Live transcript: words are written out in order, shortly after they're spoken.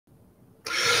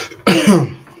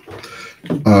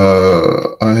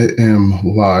I am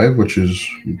live, which is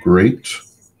great.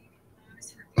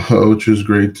 Which is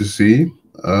great to see.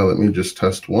 Let me just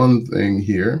test one thing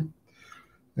here,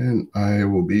 and I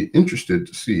will be interested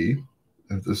to see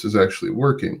if this is actually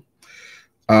working.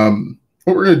 What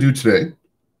we're going to do today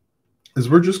is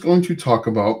we're just going to talk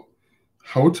about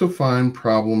how to find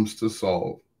problems to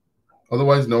solve,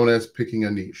 otherwise known as picking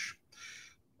a niche.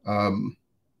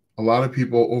 A lot of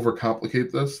people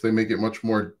overcomplicate this. They make it much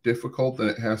more difficult than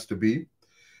it has to be.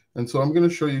 And so I'm going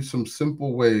to show you some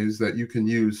simple ways that you can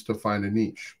use to find a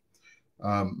niche.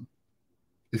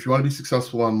 If you want to be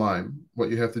successful online, what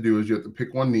you have to do is you have to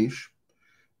pick one niche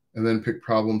and then pick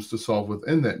problems to solve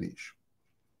within that niche.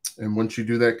 And once you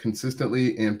do that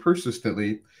consistently and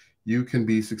persistently, you can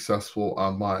be successful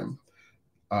online.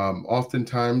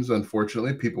 Oftentimes,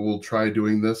 unfortunately, people will try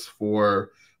doing this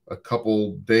for a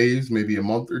couple days, maybe a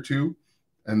month or two.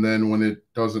 And then when it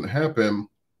doesn't happen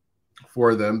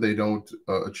for them, they don't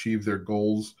achieve their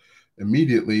goals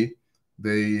immediately.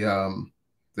 They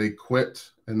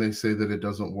quit and they say that it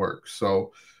doesn't work.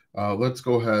 So let's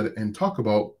go ahead and talk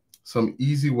about some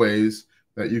easy ways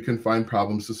that you can find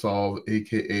problems to solve,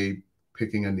 AKA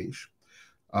picking a niche.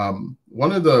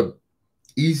 One of the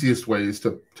easiest ways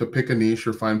to pick a niche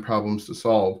or find problems to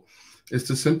solve is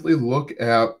to simply look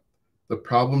at the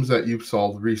problems that you've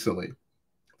solved recently.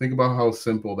 Think about how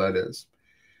simple that is.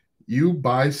 You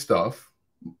buy stuff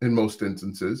in most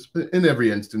instances, but in every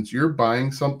instance, you're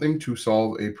buying something to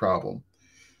solve a problem.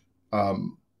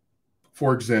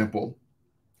 For example,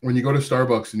 when you go to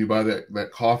Starbucks and you buy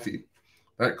that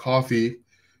coffee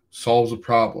solves a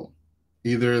problem.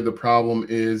 Either the problem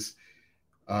is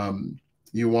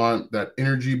you want that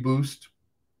energy boost.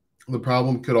 The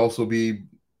problem could also be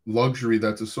luxury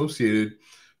that's associated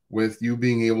with you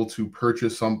being able to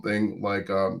purchase something like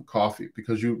coffee,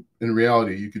 because in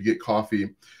reality, you could get coffee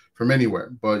from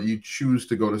anywhere, but you choose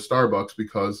to go to Starbucks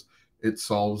because it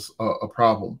solves a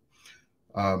problem.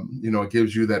 It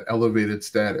gives you that elevated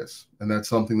status, and that's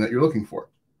something that you're looking for.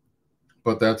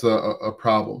 But that's a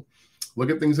problem. Look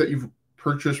at things that you've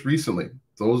purchased recently.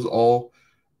 Those all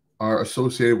are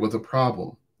associated with a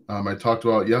problem. I talked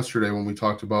about yesterday when we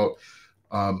talked about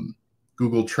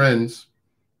Google Trends.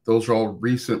 Those are all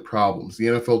recent problems, the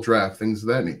NFL draft, things of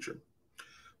that nature.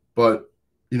 But,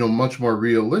 much more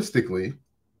realistically,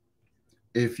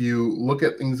 if you look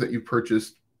at things that you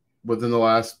purchased within the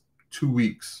last 2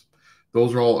 weeks,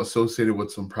 those are all associated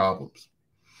with some problems.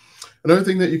 Another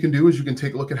thing that you can do is you can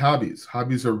take a look at hobbies.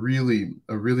 Hobbies are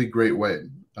a really great way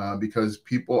because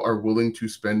people are willing to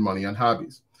spend money on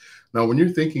hobbies. Now, when you're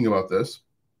thinking about this,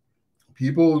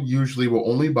 people usually will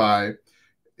only buy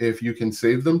if you can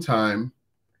save them time,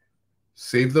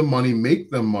 save them money,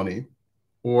 make them money,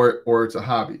 or it's a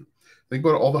hobby. Think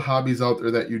about all the hobbies out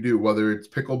there that you do, whether it's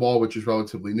pickleball, which is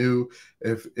relatively new,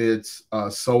 if it's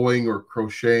sewing or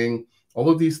crocheting, all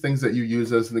of these things that you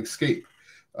use as an escape.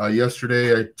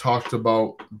 Yesterday, I talked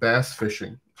about bass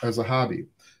fishing as a hobby.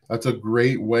 That's a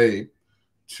great way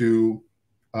to,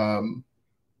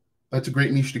 that's a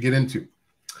great niche to get into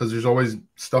because there's always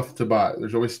stuff to buy.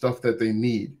 There's always stuff that they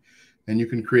need, and you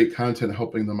can create content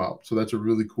helping them out. So that's a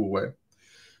really cool way.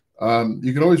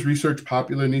 You can always research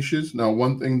popular niches. Now,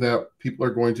 one thing that people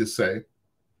are going to say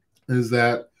is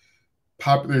that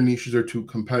popular niches are too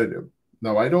competitive.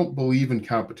 Now, I don't believe in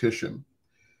competition.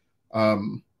 I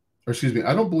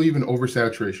don't believe in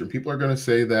oversaturation. People are going to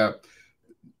say that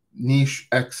niche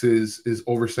X is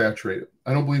oversaturated.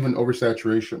 I don't believe in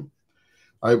oversaturation.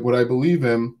 What I believe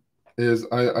in is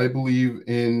I believe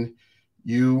in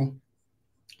you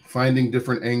finding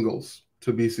different angles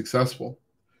to be successful.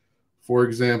 For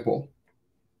example,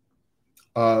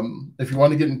 if you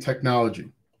want to get in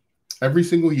technology, every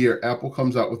single year, Apple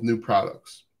comes out with new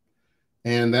products.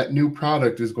 And that new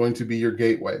product is going to be your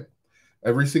gateway.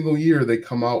 Every single year they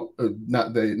come out,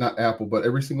 not Apple, but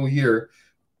every single year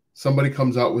somebody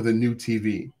comes out with a new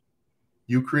TV.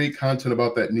 You create content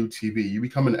about that new TV. You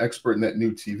become an expert in that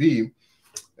new TV,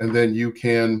 and then you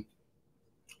can,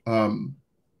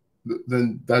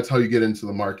 then that's how you get into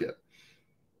the market.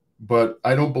 But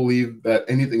I don't believe that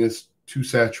anything is too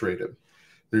saturated.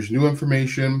 There's new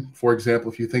information. For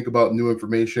example, if you think about new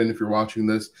information, if you're watching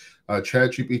this,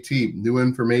 ChatGPT, new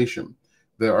information.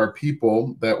 There are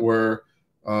people that were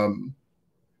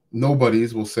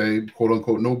nobodies, we'll say, quote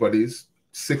unquote, nobodies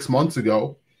 6 months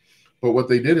ago. But what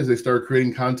they did is they started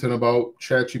creating content about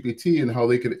ChatGPT and how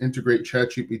they could integrate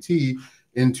ChatGPT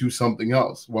into something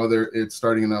else, whether it's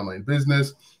starting an online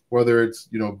business, whether it's,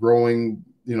 growing,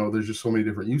 there's just so many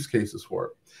different use cases for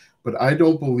it. But I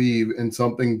don't believe in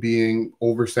something being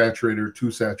oversaturated or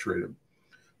too saturated.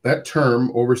 That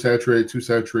term, oversaturated,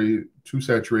 too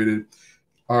saturated,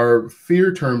 are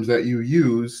fear terms that you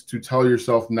use to tell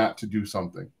yourself not to do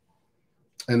something.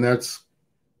 And that's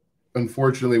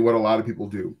unfortunately what a lot of people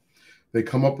do. They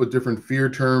come up with different fear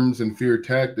terms and fear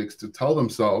tactics to tell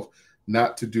themselves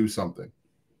not to do something.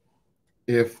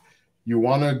 If you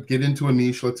want to get into a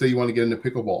niche, let's say you want to get into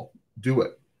pickleball, do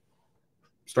it.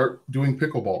 Start doing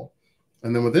pickleball.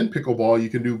 And then within pickleball, you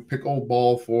can do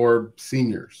pickleball for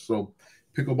seniors. So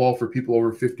pickleball for people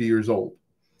over 50 years old,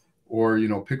 or,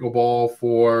 pickleball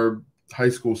for high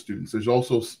school students.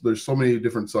 There's so many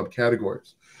different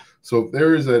subcategories. So if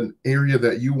there is an area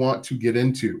that you want to get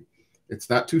into, it's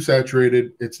not too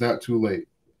saturated, it's not too late.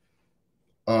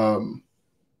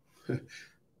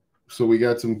 So we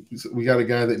got a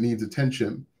guy that needs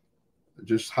attention,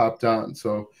 just hopped on.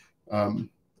 So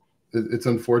it's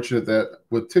unfortunate that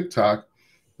with TikTok,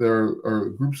 there are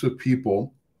groups of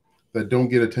people that don't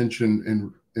get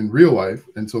attention in real life,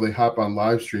 and so they hop on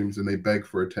live streams and they beg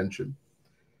for attention.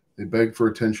 They beg for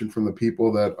attention from the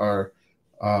people that are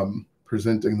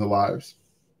presenting the lives.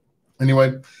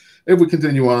 Anyway, if we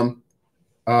continue on,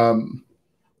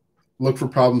 look for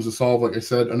problems to solve. Like I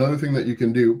said, another thing that you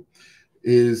can do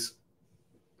is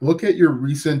look at your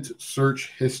recent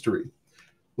search history.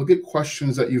 Look at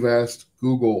questions that you've asked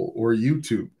Google or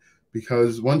YouTube,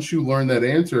 because once you learn that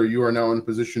answer, you are now in a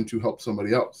position to help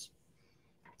somebody else.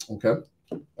 Okay.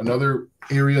 Another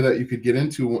area that you could get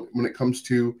into when it comes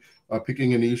to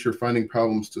picking a niche or finding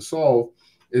problems to solve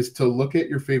is to look at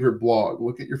your favorite blog,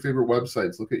 look at your favorite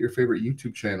websites, look at your favorite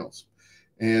YouTube channels.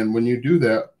 And when you do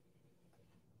that,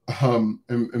 and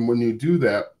when you do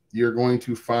that, you're going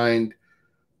to find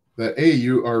that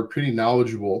you are pretty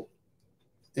knowledgeable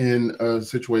in a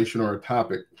situation or a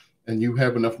topic, and you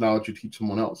have enough knowledge to teach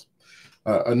someone else.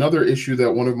 Another issue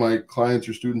that one of my clients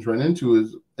or students ran into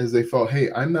is they felt,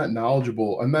 hey, I'm not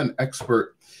knowledgeable, I'm not an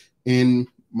expert in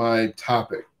my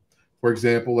topic. For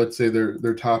example, let's say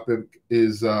their topic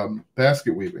is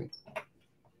basket weaving.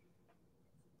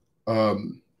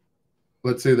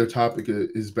 Let's say their topic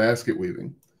is basket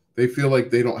weaving. They feel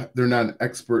like they're not an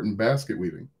expert in basket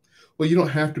weaving. Well, you don't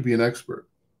have to be an expert.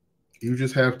 You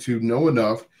just have to know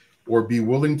enough or be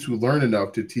willing to learn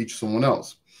enough to teach someone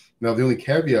else. Now, the only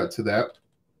caveat to that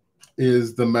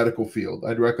is the medical field.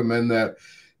 I'd recommend that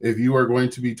if you are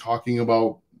going to be talking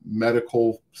about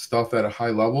medical stuff at a high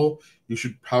level, you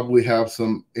should probably have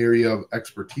some area of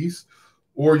expertise,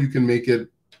 or you can make it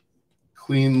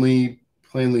plainly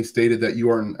stated that you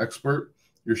are an expert,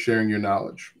 you're sharing your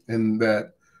knowledge, and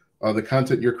that the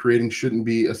content you're creating shouldn't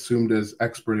be assumed as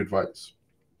expert advice.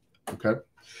 Okay.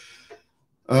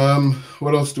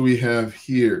 What else do we have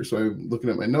here? So I'm looking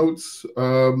at my notes.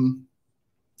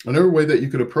 Another way that you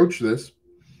could approach this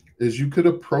is you could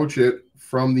approach it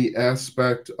from the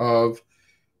aspect of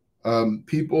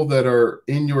people that are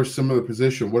in your similar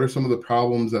position. What are some of the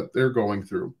problems that they're going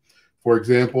through? For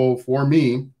example, for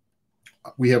me,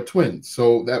 we have twins.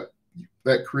 So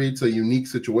that creates a unique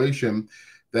situation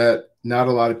that not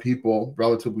a lot of people,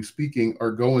 relatively speaking,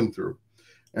 are going through.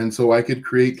 And so I could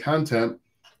create content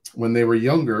when they were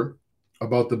younger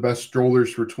about the best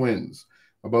strollers for twins,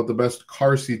 about the best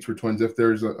car seats for twins, if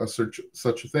there's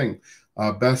such a thing,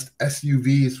 best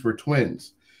SUVs for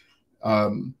twins.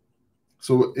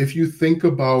 So if you think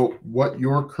about what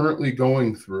you're currently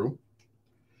going through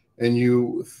and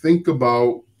you think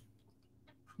about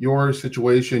your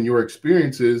situation, your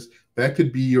experiences, that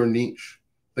could be your niche.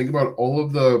 Think about all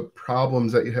of the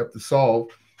problems that you have to solve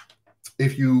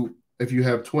if you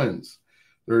have twins.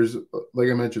 There's, like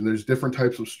I mentioned, there's different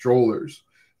types of strollers.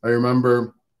 I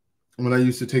remember when I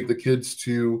used to take the kids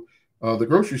to the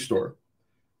grocery store,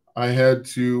 I had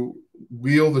to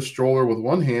wheel the stroller with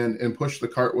one hand and push the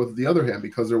cart with the other hand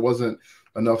because there wasn't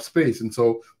enough space. And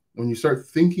so when you start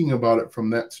thinking about it from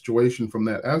that situation, from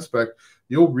that aspect,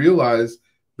 you'll realize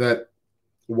that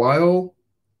while,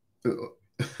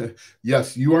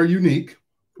 yes, you are unique,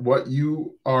 what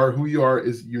you are, who you are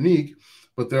is unique,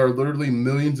 but there are literally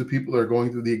millions of people that are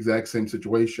going through the exact same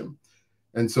situation.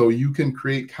 And so you can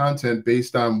create content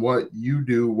based on what you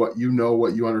do, what you know,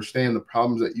 what you understand, the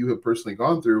problems that you have personally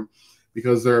gone through,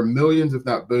 because there are millions, if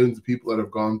not billions of people that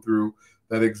have gone through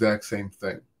that exact same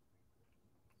thing.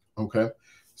 Okay.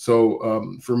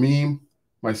 So for me,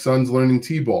 my son's learning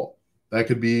T-ball. That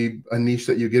could be a niche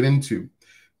that you get into.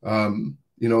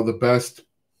 The best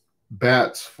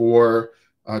bats for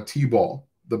T-ball,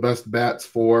 the best bats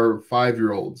for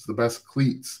 5-year-olds, the best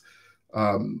cleats.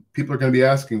 People are going to be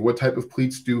asking, what type of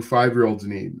cleats do 5-year-olds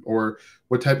need? Or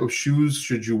what type of shoes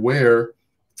should you wear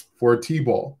for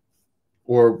T-ball?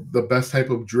 Or the best type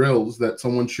of drills that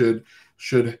someone should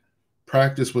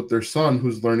practice with their son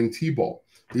who's learning t-ball.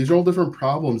 These are all different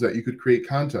problems that you could create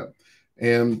content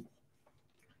and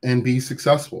be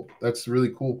successful. That's the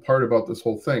really cool part about this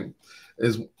whole thing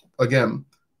is, again,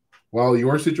 while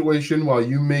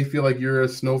you may feel like you're a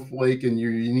snowflake and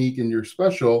you're unique and you're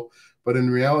special, but in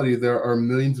reality, there are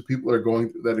millions of people that are going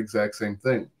through that exact same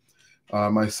thing.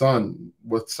 My son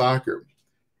with soccer,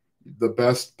 the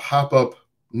best pop-up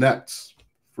nets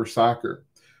for soccer,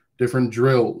 different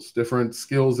drills, different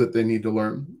skills that they need to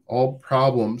learn, all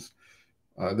problems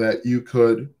that you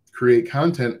could create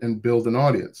content and build an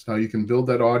audience. Now you can build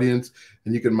that audience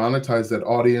and you can monetize that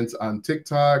audience on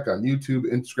TikTok, on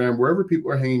YouTube, Instagram, wherever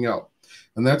people are hanging out.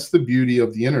 And that's the beauty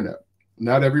of the internet.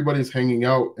 Not everybody's hanging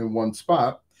out in one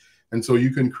spot. And so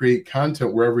you can create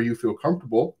content wherever you feel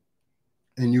comfortable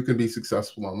and you can be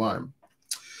successful online.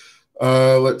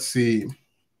 Let's see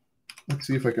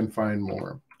if I can find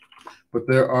more. But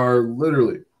there are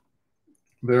literally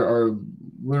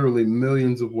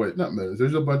millions of ways, not millions,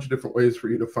 there's a bunch of different ways for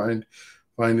you to find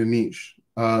a niche.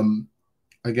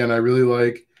 Again, I really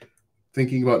like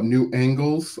thinking about new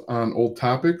angles on old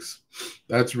topics.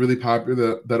 That's really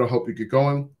popular. That'll help you get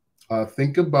going.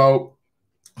 Think about,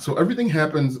 so everything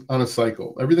happens on a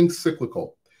cycle. Everything's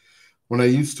cyclical. When I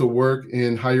used to work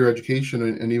in higher education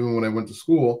and even when I went to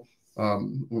school,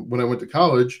 when I went to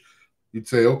college, you'd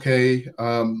say, okay,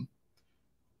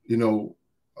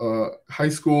 high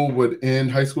school would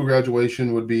end, high school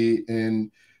graduation would be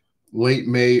in late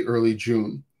May, early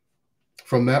June.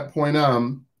 From that point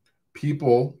on,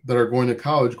 people that are going to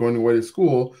college, going away to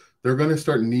school, they're going to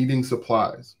start needing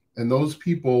supplies. And those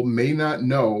people may not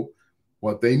know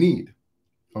what they need.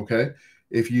 Okay.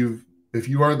 If you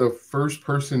are the first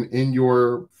person in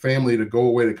your family to go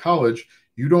away to college,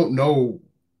 you don't know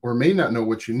or may not know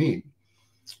what you need.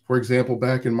 For example,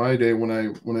 back in my day when I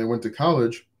went to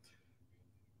college,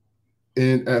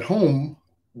 at home,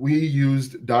 we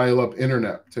used dial-up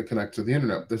internet to connect to the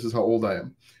internet. This is how old I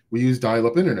am. We used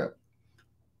dial-up internet.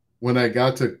 When I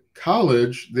got to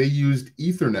college, they used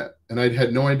Ethernet, and I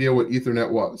had no idea what Ethernet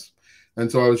was.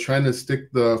 And so I was trying to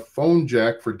stick the phone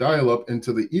jack for dial-up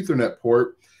into the Ethernet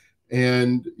port,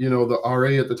 and the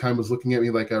RA at the time was looking at me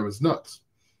like I was nuts.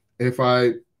 If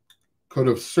I could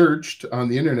have searched on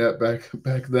the internet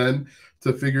back then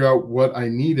to figure out what I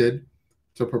needed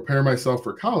to prepare myself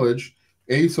for college,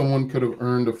 someone could have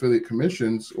earned affiliate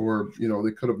commissions, or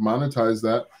they could have monetized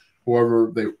that,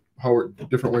 however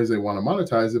different ways they want to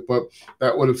monetize it. But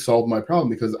that would have solved my problem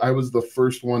because I was the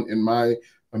first one in my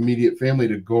immediate family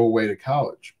to go away to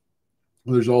college.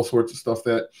 There's all sorts of stuff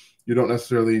that you don't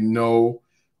necessarily know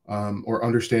or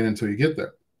understand until you get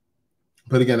there.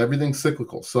 But again, everything's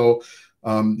cyclical. So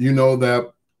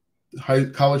that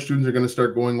college students are going to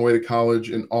start going away to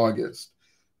college in August.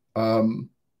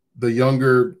 The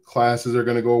younger classes are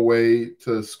going to go away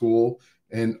to school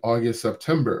in August,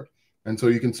 September. And so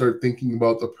you can start thinking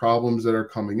about the problems that are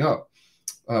coming up.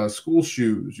 School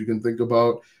shoes, you can think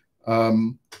about,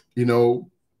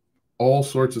 all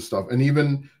sorts of stuff. And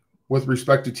even with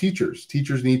respect to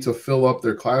teachers need to fill up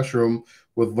their classroom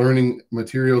with learning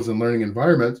materials and learning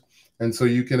environments. And so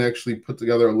you can actually put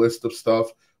together a list of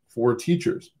stuff for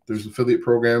teachers. There's affiliate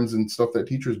programs and stuff that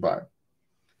teachers buy.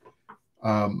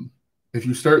 If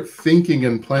you start thinking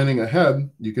and planning ahead,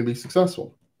 you can be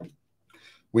successful.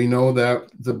 We know that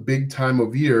the big time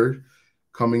of year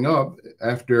coming up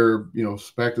after,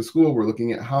 back to school, we're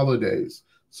looking at holidays.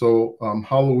 So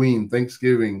Halloween,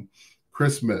 Thanksgiving,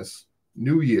 Christmas,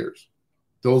 New Year's,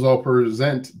 those all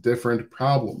present different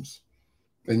problems.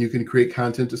 And you can create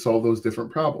content to solve those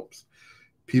different problems.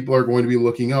 People are going to be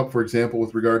looking up, for example,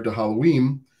 with regard to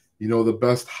Halloween, the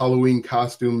best Halloween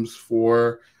costumes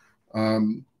for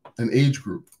an age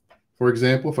group. For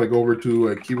example, if I go over to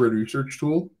a keyword research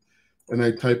tool and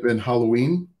I type in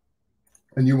Halloween,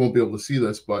 and you won't be able to see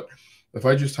this, but if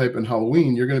I just type in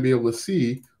Halloween, you're going to be able to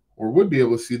see, or would be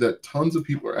able to see, that tons of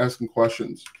people are asking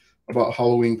questions about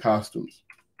Halloween costumes.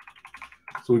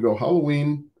 So we go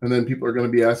Halloween, and then people are going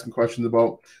to be asking questions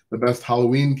about the best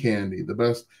Halloween candy, the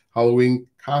best Halloween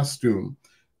costume.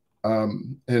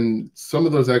 And some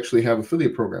of those actually have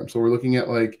affiliate programs. So we're looking at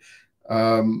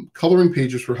coloring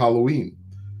pages for Halloween.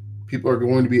 People are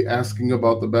going to be asking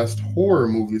about the best horror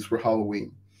movies for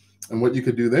Halloween. And what you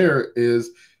could do there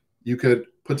is you could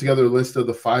put together a list of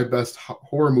the 5 best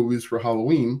horror movies for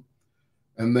Halloween.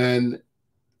 And then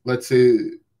let's say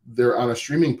they're on a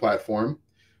streaming platform.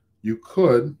 You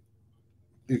could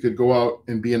go out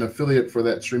and be an affiliate for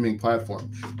that streaming platform.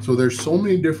 So there's so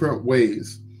many different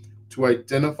ways to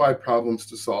identify problems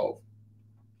to solve.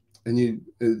 And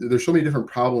there's so many different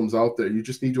problems out there. You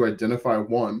just need to identify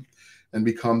one and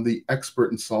become the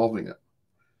expert in solving it.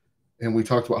 And we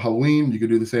talked about Halloween. You could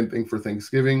do the same thing for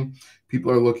Thanksgiving.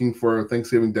 People are looking for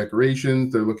Thanksgiving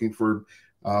decorations. They're looking for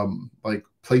like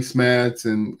placemats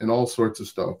and all sorts of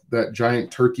stuff. That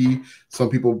giant turkey, some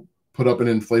people put up an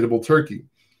inflatable turkey.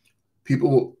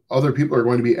 Other people are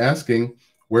going to be asking,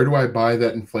 where do I buy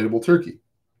that inflatable turkey?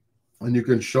 And you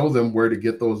can show them where to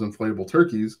get those inflatable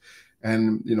turkeys.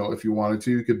 And, you know, if you wanted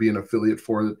to, you could be an affiliate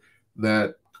for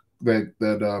that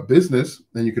business,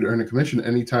 and you could earn a commission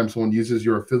anytime someone uses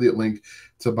your affiliate link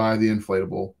to buy the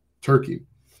inflatable turkey.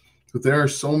 But there are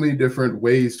so many different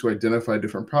ways to identify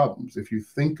different problems. If you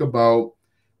think about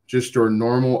just your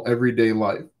normal everyday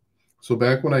life. So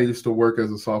back when I used to work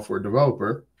as a software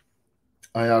developer,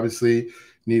 I obviously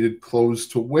needed clothes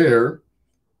to wear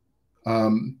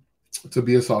to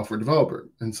be a software developer.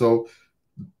 And so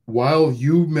while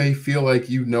you may feel like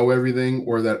you know everything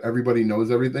or that everybody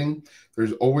knows everything,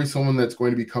 there's always someone that's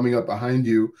going to be coming up behind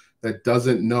you that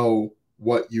doesn't know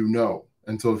what you know.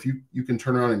 And so if you can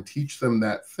turn around and teach them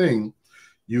that thing,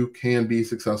 you can be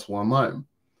successful online.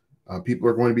 People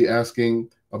are going to be asking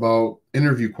about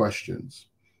interview questions,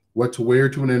 what to wear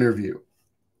to an interview,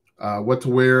 what to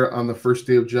wear on the first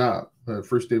day of the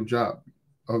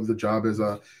job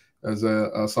as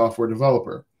a software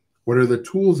developer. What are the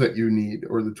tools that you need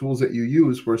or the tools that you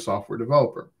use for a software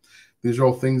developer? These are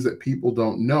all things that people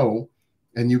don't know,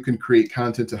 and you can create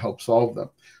content to help solve them.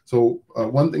 So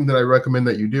one thing that I recommend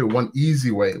that you do, one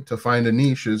easy way to find a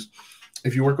niche is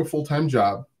if you work a full-time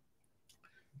job,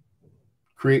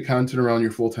 create content around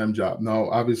your full-time job. Now,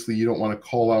 obviously, you don't want to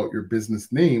call out your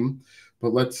business name,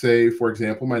 but let's say, for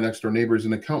example, my next door neighbor is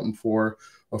an accountant for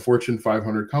a Fortune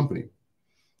 500 company.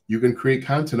 You can create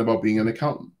content about being an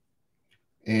accountant.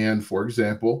 And for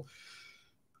example,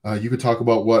 you could talk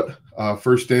about what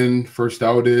first in, first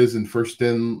out is, and first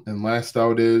in and last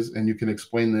out is, and you can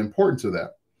explain the importance of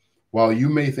that. While you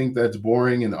may think that's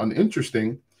boring and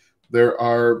uninteresting, there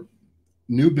are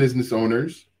new business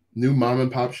owners, new mom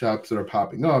and pop shops that are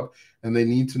popping up, and they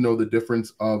need to know the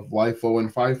difference of LIFO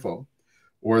and FIFO,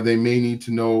 or they may need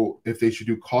to know if they should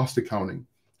do cost accounting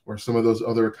or some of those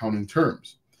other accounting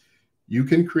terms. You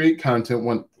can create content.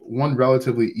 One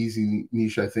relatively easy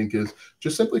niche, I think, is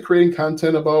just simply creating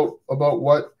content about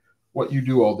what you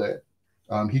do all day.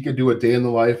 He could do a day in the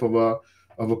life of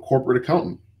a corporate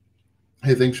accountant.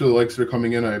 Hey, thanks for the likes that are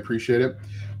coming in. I appreciate it.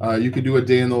 You could do a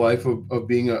day in the life of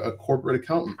being a corporate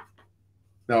accountant.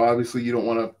 Now, obviously, you don't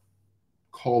want to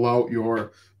call out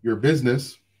your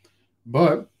business,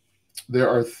 but there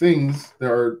are things,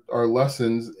 there are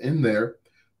lessons in there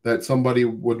that somebody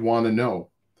would want to know.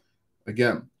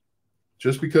 Again,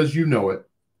 just because you know it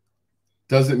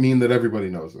doesn't mean that everybody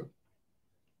knows it.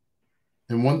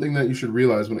 And one thing that you should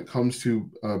realize when it comes to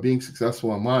being successful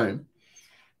online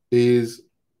is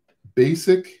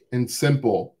basic and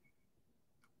simple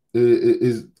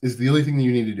is the only thing that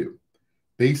you need to do.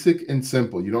 Basic and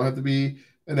simple. You don't have to be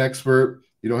an expert.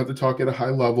 You don't have to talk at a high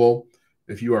level.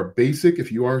 If you are basic,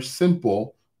 if you are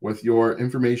simple with your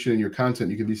information and your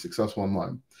content, you can be successful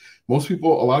online. A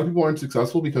lot of people aren't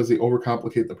successful because they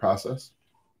overcomplicate the process.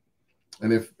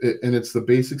 And it's the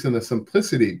basics and the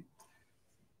simplicity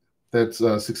that's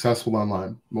successful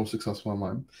online, most successful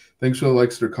online. Thanks for the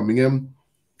likes that are coming in.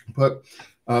 But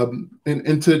one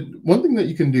thing that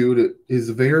you can do is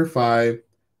verify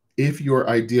if your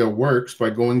idea works by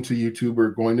going to YouTube or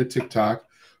going to TikTok.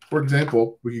 For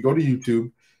example, we could go to YouTube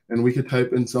and we could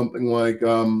type in something like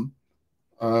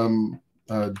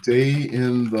day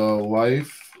in the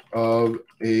life of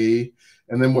a,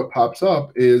 and then what pops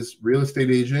up is real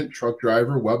estate agent, truck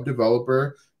driver, web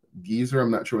developer, geezer, I'm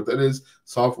not sure what that is,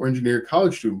 software engineer,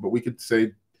 college student, but we could say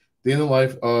day in the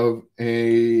life of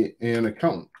an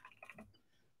accountant.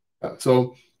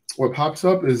 So what pops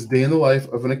up is day in the life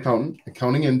of an accountant,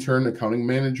 accounting intern, accounting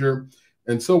manager,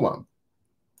 and so on.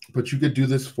 But you could do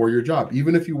this for your job.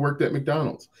 Even if you worked at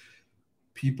McDonald's,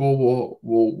 people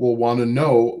will want to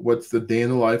know what's the day in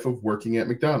the life of working at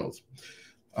McDonald's.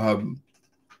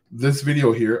 This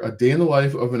video here, a day in the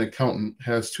life of an accountant,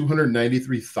 has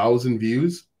 293,000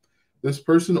 views. This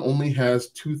person only has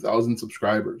 2,000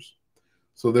 subscribers.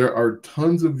 So there are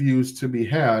tons of views to be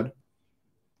had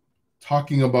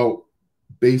talking about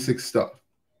basic stuff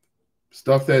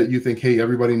that you think, hey,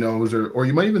 everybody knows, or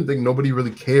you might even think nobody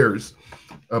really cares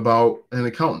about an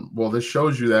accountant. Well, this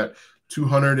shows you that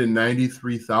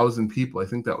 293,000 people, I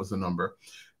think that was the number.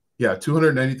 Yeah,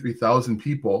 293,000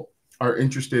 people are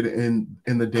interested in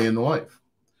the day in the life.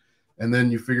 And then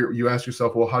you ask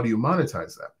yourself, well, how do you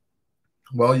monetize that?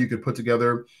 Well, you could put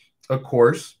together a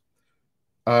course.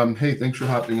 Hey, thanks for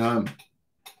hopping on.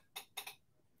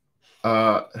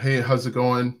 Hey, how's it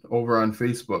going over on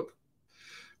Facebook?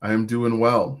 I am doing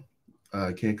well.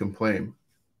 I can't complain.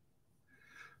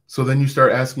 So then you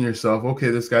start asking yourself, okay,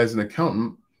 this guy's an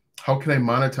accountant. How can I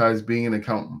monetize being an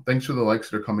accountant? Thanks for the likes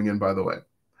that are coming in, by the way.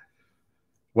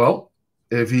 Well,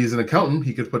 if he's an accountant,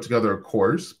 he could put together a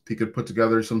course. He could put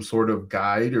together some sort of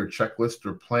guide or checklist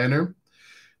or planner.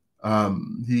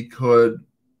 He could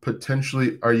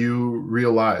potentially, are you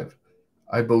real live?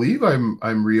 I believe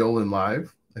I'm real and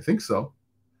live. I think so.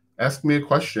 Ask me a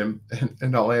question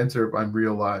and I'll answer if I'm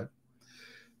real live.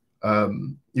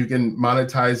 You can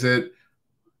monetize it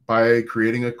by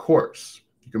creating a course.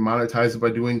 You can monetize it by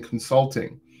doing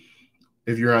consulting.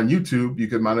 If you're on YouTube, you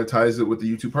could monetize it with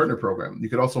the YouTube Partner Program. You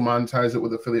could also monetize it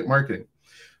with affiliate marketing.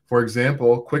 For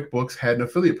example, QuickBooks had an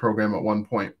affiliate program at one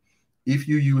point. If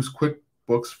you use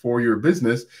QuickBooks for your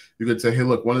business, you could say, hey,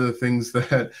 look, one of the things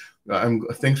that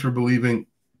thanks for believing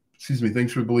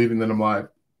that I'm live.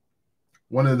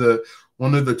 One of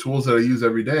the tools that I use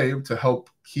every day to help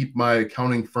keep my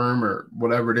accounting firm or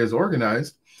whatever it is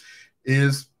organized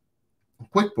is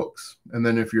QuickBooks. And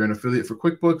then if you're an affiliate for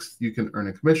QuickBooks, you can earn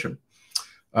a commission.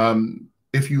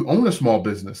 If you own a small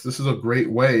business, this is a great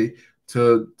way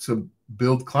to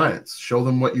build clients. Show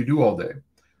them what you do all day.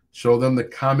 Show them the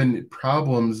common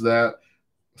problems that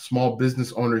small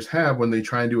business owners have when they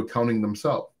try and do accounting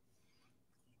themselves.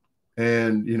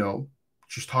 And,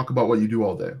 just talk about what you do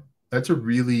all day. That's a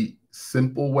really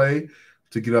simple way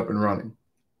to get up and running.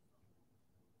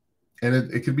 And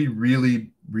it could be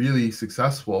really, really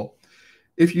successful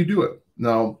if you do it.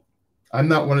 Now, I'm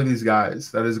not one of these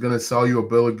guys that is going to sell you a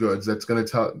bill of goods that's going to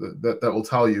tell that will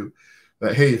tell you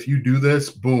that, hey, if you do this,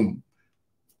 boom,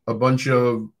 a bunch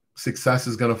of success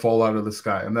is going to fall out of the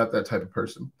sky. I'm not that type of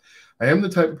person. I am the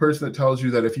type of person that tells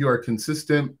you that if you are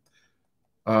consistent,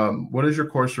 what is your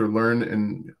course for learn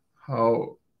and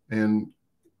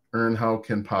earn how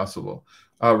can possible?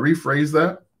 Rephrase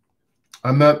that.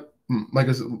 I'm not, like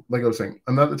I was saying,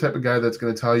 I'm not the type of guy that's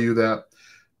going to tell you that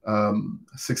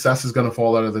success is going to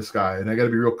fall out of the sky. And I got to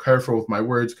be real careful with my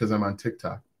words because I'm on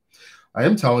TikTok. I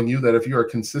am telling you that if you are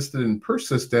consistent and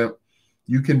persistent,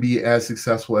 you can be as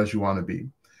successful as you want to be.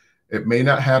 It may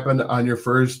not happen on your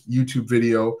first YouTube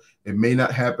video. It may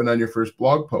not happen on your first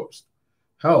blog post.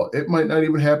 Hell, it might not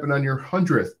even happen on your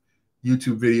 100th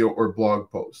YouTube video or blog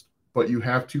post, but you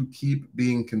have to keep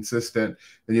being consistent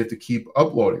and you have to keep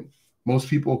uploading. Most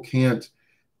people can't,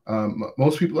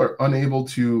 most people are unable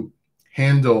to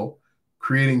handle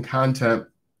creating content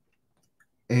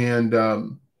and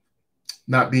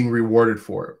not being rewarded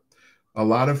for it. A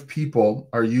lot of people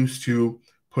are used to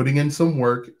putting in some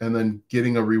work and then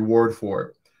getting a reward for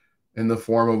it in the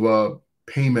form of a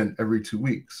payment every 2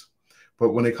 weeks.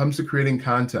 But when it comes to creating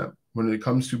content, when it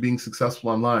comes to being successful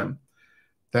online,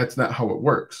 that's not how it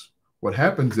works. What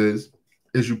happens is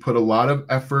you put a lot of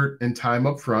effort and time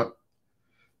up front.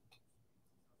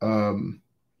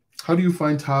 How do you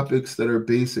find topics that are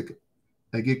basic?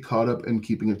 I get caught up in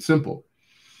keeping it simple.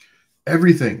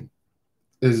 Everything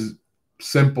is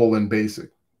simple and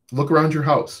basic. Look around your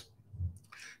house.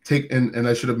 And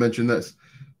I should have mentioned this.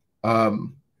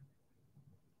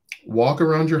 Walk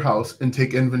around your house and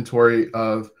take inventory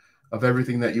of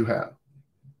everything that you have.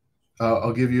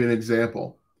 I'll give you an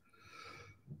example.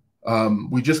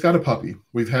 We just got a puppy.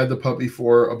 We've had the puppy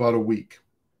for about a week.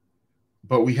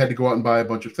 But we had to go out and buy a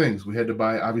bunch of things. We had to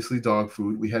buy, obviously, dog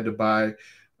food. We had to buy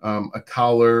a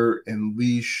collar and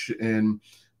leash and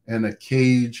a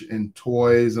cage and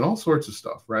toys and all sorts of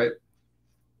stuff, right?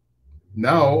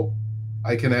 Now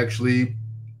I can actually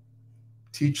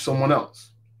teach someone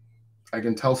else. I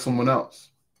can tell someone else.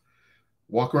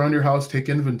 Walk around your house, take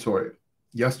inventory.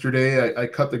 Yesterday, I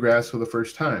cut the grass for the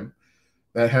first time.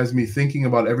 That has me thinking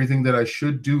about everything that I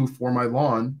should do for my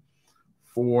lawn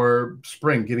for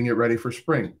spring, getting it ready for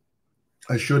spring.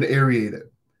 I should aerate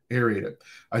it.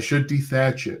 I should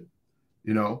dethatch it.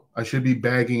 I should be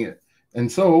bagging it. And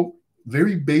so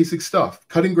very basic stuff.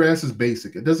 Cutting grass is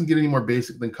basic. It doesn't get any more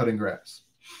basic than cutting grass.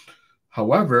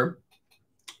 However,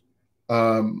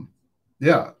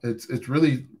 it's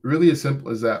really, really as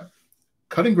simple as that.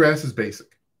 Cutting grass is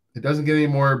basic. It doesn't get any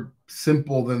more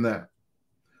simple than that.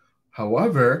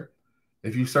 However,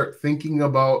 if you start thinking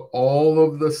about all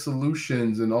of the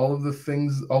solutions and all of the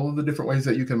things, all of the different ways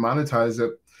that you can monetize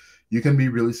it, you can be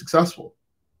really successful.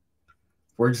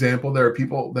 For example, there are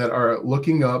people that are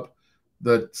looking up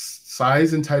the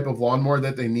size and type of lawnmower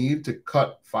that they need to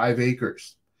cut 5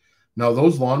 acres. Now,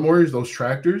 those lawnmowers, those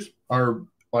tractors are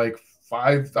like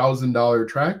 $5,000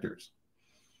 tractors.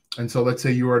 And so let's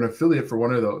say you are an affiliate for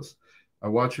one of those. I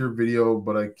watch your video,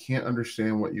 but I can't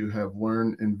understand what you have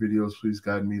learned in videos. Please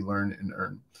guide me, learn, and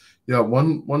earn. Yeah,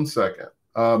 one second.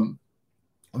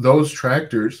 Those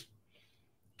tractors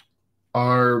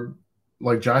are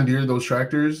like John Deere, those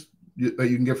tractors that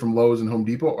you can get from Lowe's and Home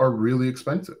Depot are really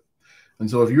expensive. And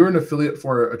so if you're an affiliate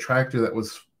for a tractor that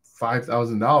was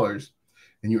 $5,000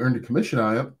 and you earned a commission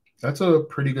on it, that's a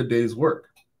pretty good day's work.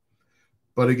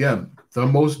 But again, the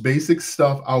most basic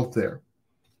stuff out there.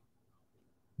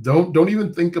 Don't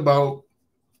even think about,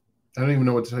 I don't even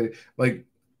know what to tell you. Like,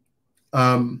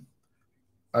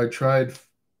 I tried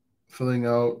filling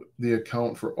out the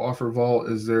account for OfferVault.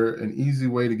 Is there an easy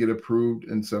way to get approved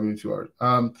in 72 hours?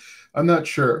 I'm not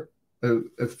sure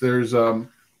if there's a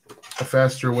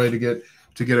faster way to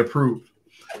get approved.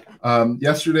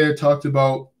 Yesterday I talked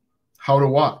about how to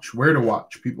watch, where to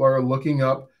watch. People are looking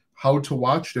up how to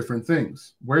watch different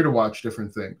things, where to watch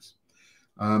different things.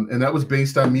 And that was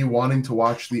based on me wanting to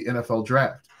watch the NFL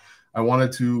draft. I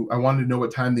wanted to know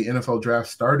what time the NFL draft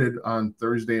started on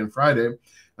Thursday and Friday.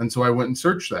 And so I went and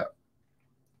searched that.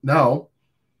 Now,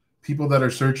 people that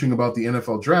are searching about the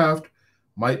NFL draft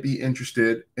might be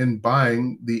interested in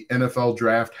buying the NFL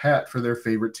draft hat for their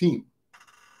favorite team.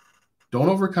 Don't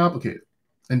overcomplicate it.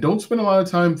 And don't spend a lot of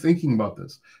time thinking about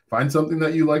this. Find something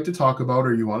that you like to talk about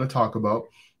or you want to talk about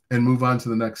and move on to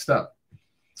the next step.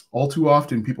 All too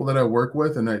often, people that I work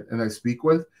with and I speak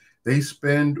with, they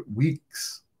spend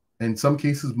weeks, in some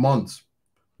cases months,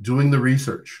 doing the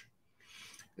research.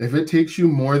 If it takes you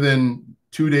more than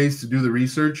 2 days to do the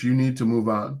research, you need to move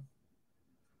on.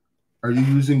 Are you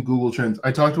using Google Trends?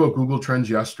 I talked about Google Trends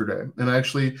yesterday, and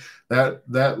actually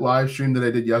that live stream that I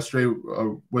did yesterday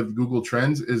with Google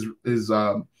Trends is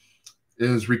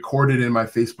recorded in my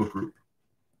Facebook group.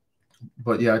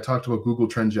 But yeah, I talked about Google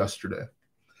Trends yesterday.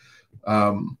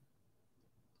 And,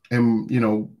 you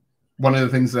know, one of the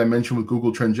things that I mentioned with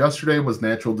Google Trends yesterday was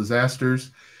natural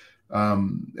disasters,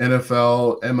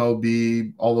 NFL,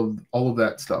 MLB, all of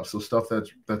that stuff. So stuff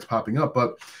that's popping up.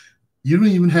 But you don't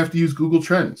even have to use Google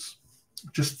Trends.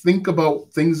 Just think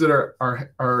about things that are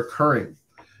occurring.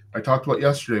 I talked about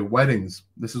yesterday, weddings.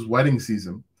 This is wedding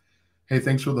season. Hey,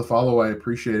 thanks for the follow. I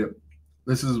appreciate it.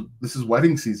 This is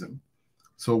wedding season.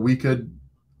 So we could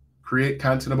create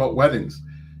content about weddings,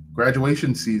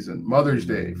 graduation season, Mother's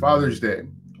Day, Father's Day,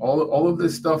 all of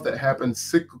this stuff that happens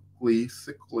cyclically,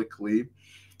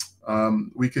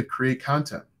 we could create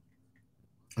content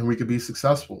and we could be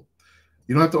successful.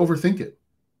 You don't have to overthink it.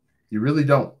 You really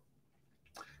don't.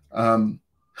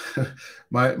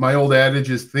 My old adage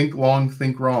is think long,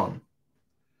 think wrong.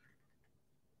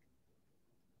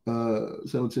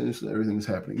 Simultaneously, everything's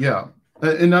happening. Yeah.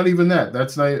 And not even that.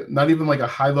 That's not even like a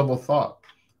high level thought.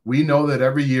 We know that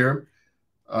every year,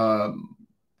 high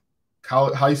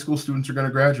school students are going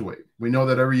to graduate. We know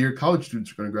that every year college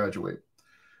students are going to graduate.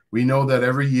 We know that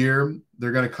every year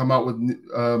they're going to come out with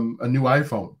a new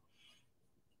iPhone.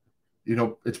 You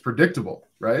know, it's predictable,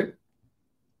 right?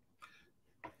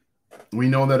 We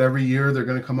know that every year they're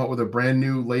going to come out with a brand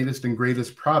new, latest and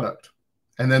greatest product.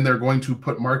 And then they're going to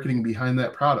put marketing behind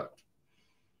that product.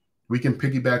 We can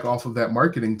piggyback off of that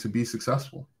marketing to be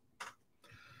successful.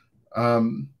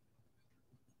 It's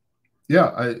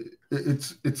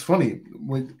funny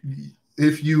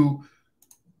if you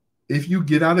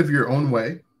get out of your own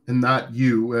way, and not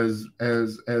you as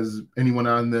anyone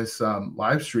on this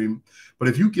live stream, but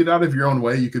if you get out of your own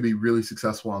way, you could be really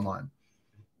successful online.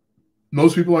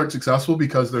 Most people aren't successful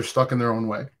because they're stuck in their own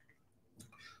way.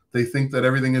 They think that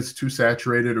everything is too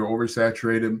saturated or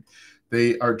oversaturated.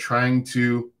 They are trying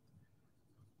to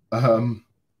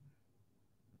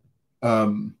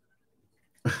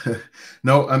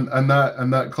no, I'm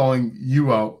not calling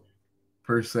you out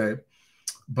per se,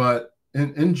 but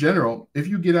in general, if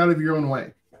you get out of your own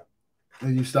way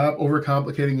and you stop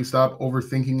overcomplicating, you stop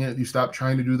overthinking it, you stop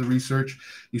trying to do the research,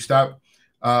 you stop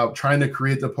trying to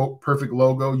create the perfect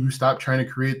logo, you stop trying to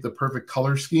create the perfect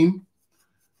color scheme,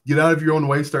 get out of your own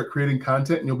way, start creating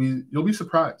content, and you'll be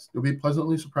surprised. You'll be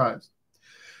pleasantly surprised.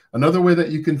 Another way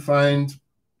that you can find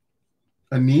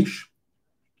a niche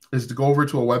is to go over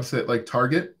to a website like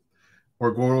Target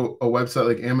or go to a website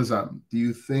like Amazon. Do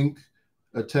you think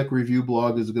a tech review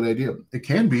blog is a good idea? It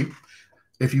can be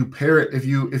if you pair it, if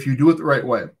you do it the right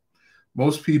way.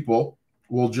 Most people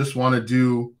will just want to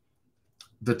do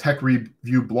the tech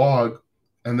review blog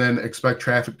and then expect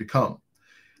traffic to come.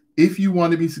 If you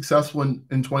want to be successful in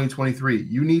 2023,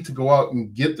 you need to go out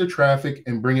and get the traffic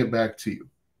and bring it back to you,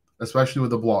 especially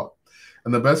with a blog.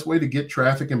 And the best way to get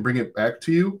traffic and bring it back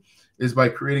to you is by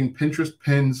creating Pinterest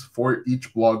pins for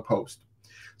each blog post.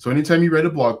 So anytime you write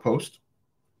a blog post,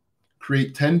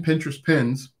 create 10 Pinterest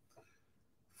pins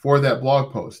for that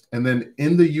blog post. And then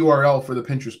in the URL for the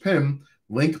Pinterest pin,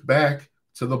 link back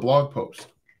to the blog post.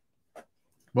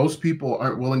 Most people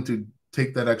aren't willing to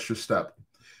take that extra step.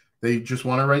 They just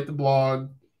want to write the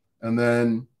blog and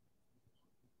then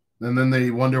And then they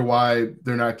wonder why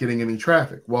they're not getting any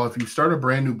traffic. Well, if you start a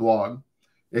brand new blog,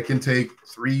 it can take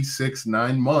 3, 6,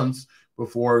 9 months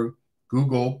before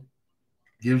Google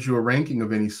gives you a ranking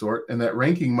of any sort. And that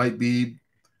ranking might be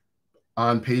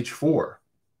on page 4.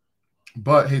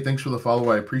 But hey, thanks for the follow.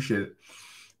 I appreciate it.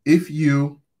 If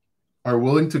you are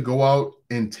willing to go out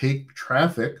and take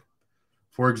traffic,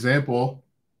 for example,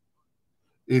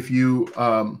 if you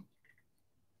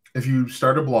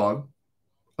start a blog,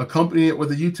 accompany it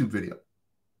with a YouTube video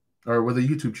or with a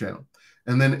YouTube channel,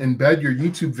 and then embed your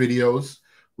YouTube videos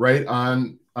right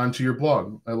onto your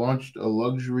blog. I launched a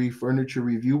luxury furniture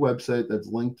review website that's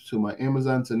linked to my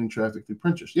Amazon, sending traffic through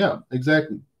Pinterest. Yeah,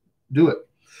 exactly. Do it.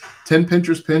 10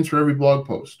 Pinterest pins for every blog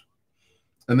post.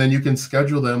 And then you can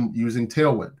schedule them using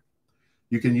Tailwind.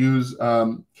 You can use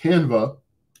Canva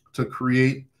to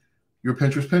create your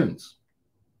Pinterest pins.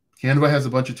 Canva has a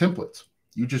bunch of templates.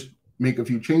 You just make a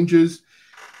few changes.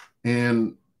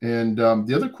 And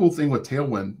the other cool thing with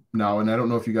Tailwind now, and I don't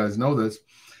know if you guys know this,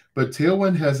 but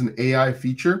Tailwind has an AI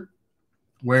feature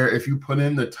where if you put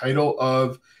in the title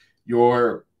of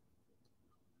your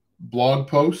blog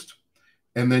post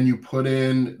and then you put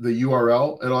in the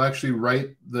URL, it'll actually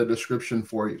write the description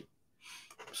for you.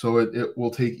 So it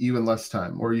will take even less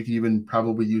time, or you can even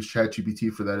probably use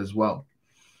ChatGPT for that as well.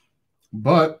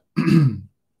 But don't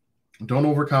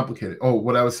overcomplicate it. Oh,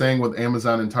 what I was saying with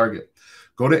Amazon and Target.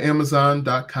 Go to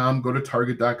Amazon.com, go to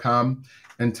Target.com,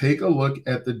 and take a look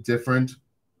at the different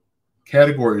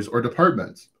categories or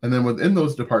departments. And then within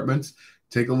those departments,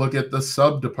 take a look at the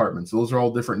sub-departments. Those are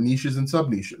all different niches and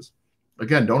sub-niches.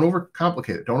 Again, don't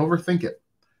overcomplicate it. Don't overthink it.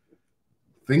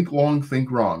 Think long, think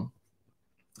wrong.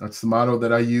 That's the motto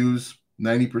that I use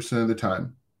 90% of the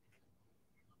time.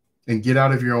 And get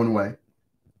out of your own way.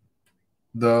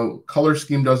 The color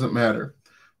scheme doesn't matter.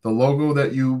 The logo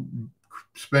that you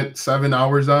spent 7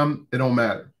 hours on, it don't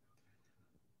matter.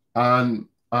 On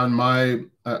my,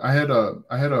 I had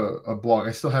a blog.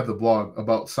 I still have the blog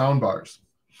about sound bars.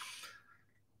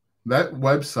 That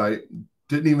website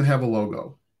didn't even have a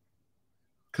logo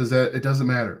because it doesn't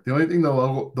matter. The only thing, the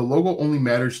logo only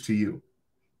matters to you.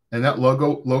 And that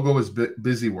logo is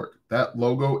busy work. That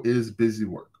logo is busy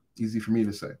work. Easy for me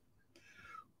to say.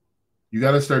 You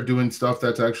got to start doing stuff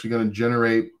that's actually going to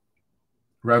generate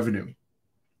revenue.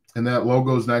 And that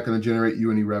logo is not going to generate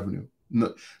you any revenue.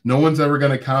 No one's ever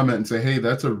going to comment and say, hey,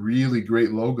 that's a really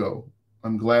great logo.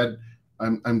 I'm glad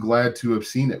to have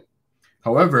seen it.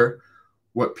 However,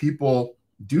 what people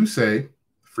do say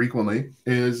frequently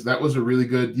is that was a really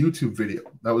good YouTube video.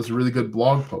 That was a really good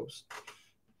blog post.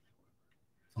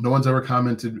 No one's ever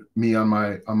commented me on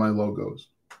my logos.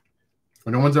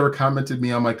 Or no one's ever commented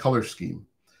me on my color scheme.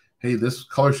 Hey, this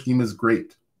color scheme is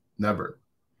great. Never.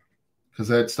 Because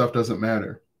that stuff doesn't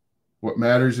matter. What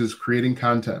matters is creating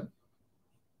content.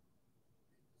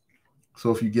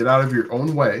 So if you get out of your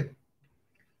own way,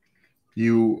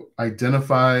 you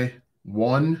identify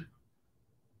one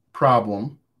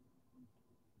problem.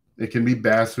 It can be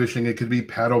bass fishing. It could be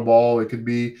paddleball. It could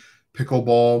be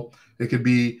pickleball. It could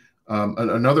be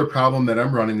another problem that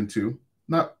I'm running into.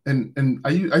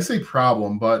 I say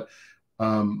problem, but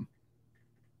I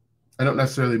don't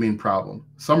necessarily mean problem.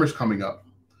 Summer's coming up.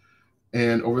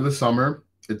 And over the summer,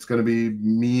 it's going to be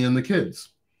me and the kids.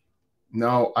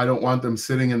 Now, I don't want them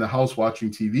sitting in the house watching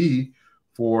TV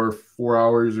for 4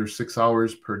 hours or 6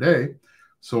 hours per day.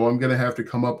 So I'm going to have to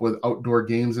come up with outdoor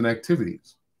games and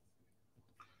activities.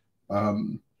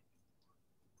 I'm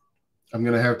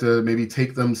going to have to maybe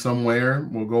take them somewhere.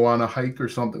 We'll go on a hike or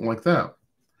something like that.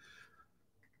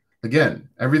 Again,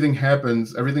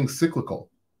 everything's cyclical.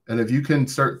 And if you can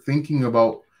start thinking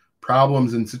about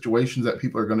problems and situations that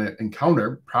people are going to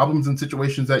encounter, problems and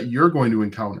situations that you're going to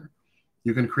encounter,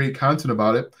 you can create content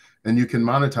about it and you can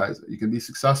monetize it. You can be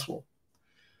successful.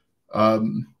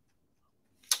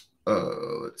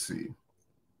 Let's see.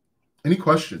 Any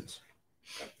questions?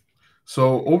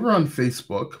 So over on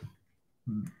Facebook,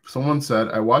 someone said,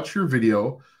 I watch your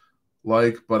video,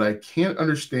 but I can't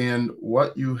understand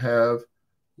what you have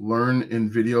learned in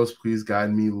videos. Please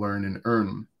guide me, learn, and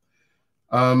earn.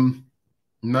 I'm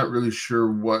not really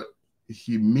sure what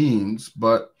he means,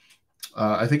 but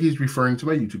I think he's referring to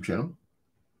my YouTube channel.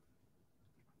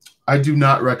 I do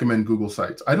not recommend Google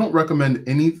Sites. I don't recommend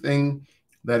anything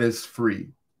that is free.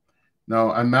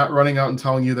 Now, I'm not running out and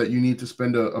telling you that you need to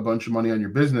spend a bunch of money on your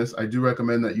business. I do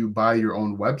recommend that you buy your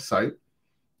own website,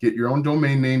 get your own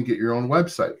domain name, get your own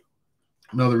website.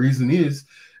 Now, the reason is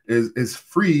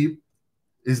free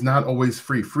is not always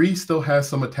free. Free still has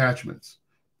some attachments.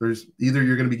 There's either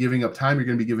you're going to be giving up time, you're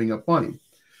going to be giving up money.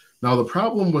 Now, the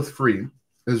problem with free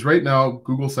is right now,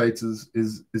 Google Sites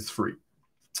is free.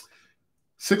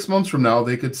 6 months from now,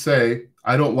 they could say,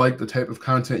 I don't like the type of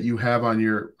content you have on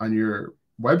your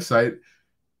website.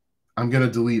 I'm going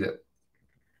to delete it.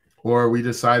 Or we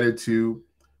decided to,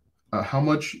 how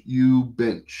much you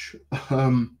bench?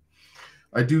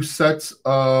 I do sets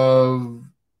of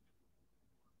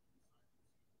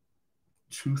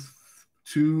two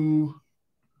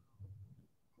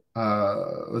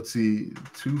let's see,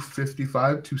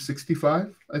 255,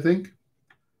 265, I think.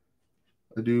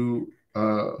 I do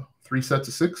 3 sets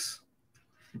of 6.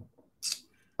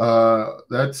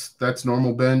 That's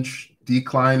normal bench.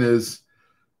 Decline is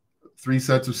 3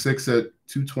 sets of 6 at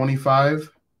 225,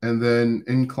 and then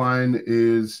incline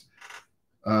is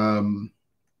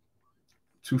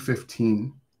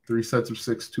 215. 3 sets of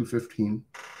 6, 215.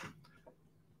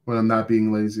 When I'm not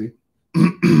being lazy.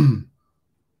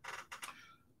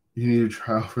 You need to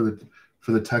try out for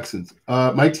the Texans.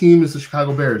 My team is the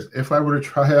Chicago Bears. If I were to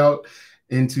try out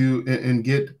and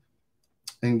get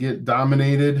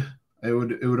dominated, it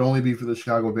would only be for the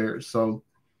Chicago Bears. So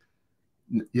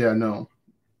yeah, no,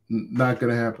 not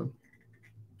gonna happen.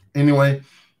 Anyway,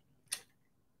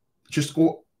 just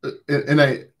go. And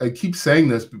I keep saying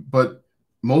this, but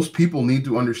most people need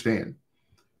to understand.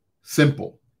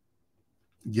 Simple.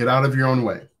 Get out of your own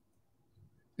way,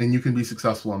 and you can be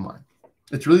successful online.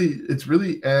 It's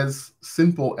really as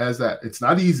simple as that. It's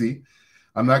not easy.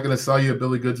 I'm not going to sell you a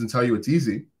bill of goods and tell you it's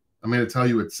easy. I'm going to tell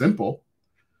you it's simple.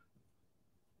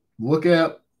 Look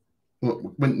at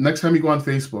when next time you go on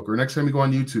Facebook or next time you go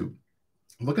on YouTube,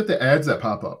 look at the ads that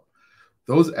pop up.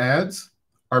 Those ads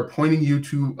are pointing you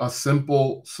to a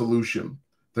simple solution.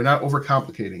 They're not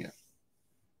overcomplicating it.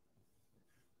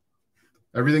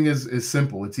 Everything is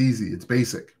simple. It's easy. It's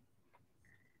basic.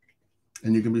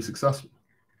 And you can be successful.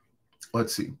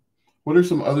 Let's see. What are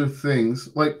some other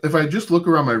things? Like if I just look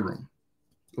around my room,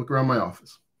 look around my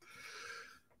office,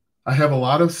 I have a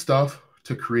lot of stuff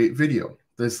to create video.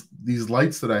 These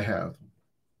lights that I have,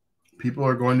 people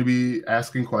are going to be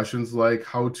asking questions like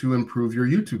how to improve your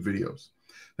YouTube videos.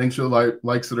 Thanks for the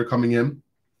likes that are coming in.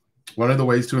 One of the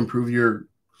ways to improve your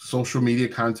social media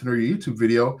content or your YouTube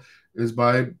video is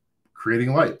by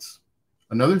creating lights.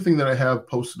 Another thing that I have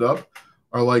posted up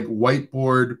are like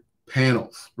whiteboard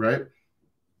panels, right?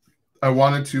 I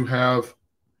wanted to have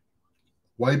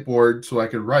whiteboard so I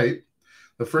could write.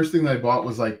 The first thing that I bought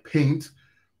was like paint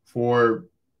for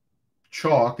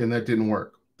chalk, and that didn't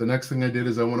work. The next thing I did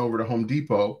is I went over to Home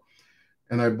Depot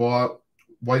and I bought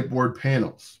whiteboard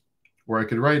panels where I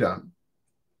could write on.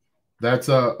 That's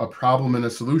a problem and a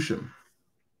solution.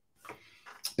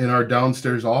 In our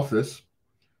downstairs office,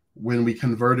 when we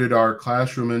converted our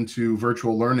classroom into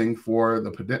virtual learning for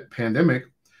the pandemic,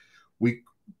 we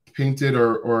painted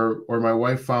or my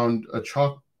wife found a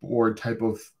chalkboard type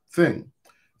of thing.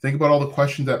 Think about all the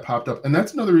questions that popped up. And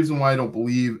that's another reason why I don't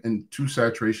believe in too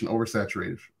saturation,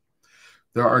 oversaturation.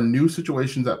 There are new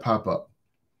situations that pop up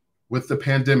with the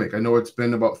pandemic. I know it's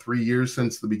been about 3 years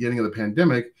since the beginning of the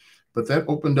pandemic, but that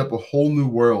opened up a whole new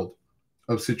world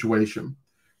of situation,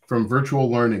 from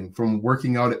virtual learning, from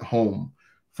working out at home,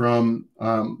 from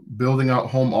building out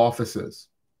home offices,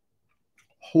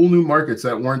 whole new markets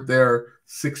that weren't there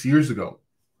 6 years ago.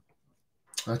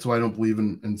 That's why I don't believe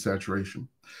in saturation.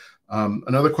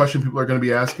 Another question people are going to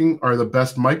be asking are the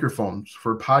best microphones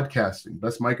for podcasting,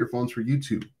 best microphones for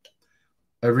YouTube.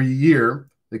 Every year,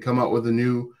 they come out with a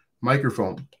new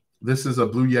microphone. This is a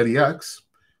Blue Yeti X.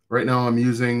 Right now, I'm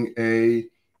using a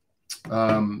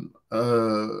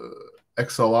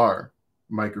XLR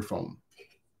microphone.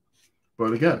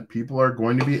 But again, people are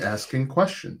going to be asking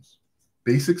questions,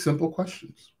 basic, simple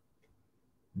questions.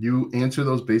 You answer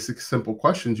those basic, simple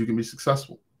questions, you can be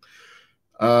successful.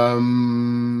 Let's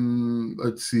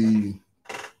see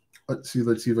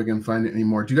if I can find any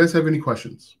more. Do you guys have any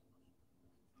questions?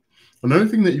 Another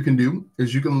thing that you can do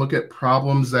is you can look at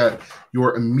problems that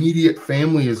your immediate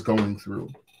family is going through.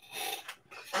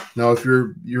 Now, if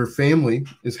your family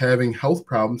is having health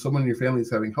problems, someone in your family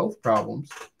is having health problems,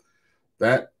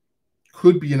 that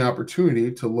could be an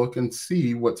opportunity to look and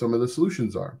see what some of the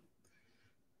solutions are.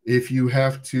 If you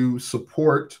have to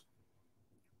support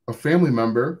a family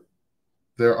member,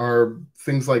 there are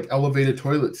things like elevated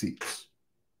toilet seats.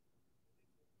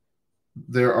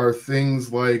 There are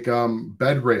things like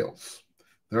bed rails.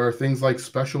 There are things like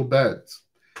special beds.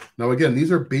 Now, again, these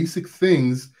are basic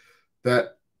things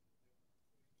that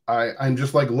I'm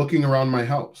just like looking around my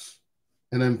house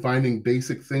and I'm finding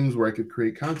basic things where I could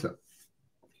create content.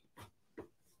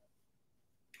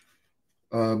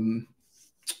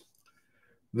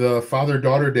 The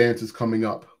father-daughter dance is coming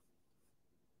up.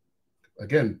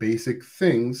 Again, basic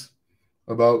things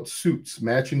about suits,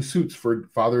 matching suits for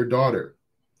father-daughter.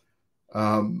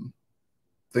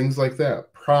 things like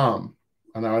that. Prom.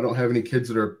 I know I don't have any kids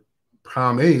that are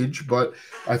prom age, but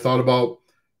I thought about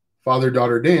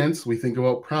father-daughter dance. We think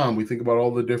about prom. We think about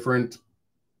all the different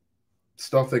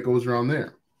stuff that goes around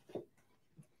there.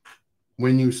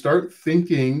 When you start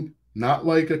thinking not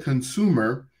like a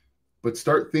consumer, but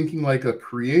start thinking like a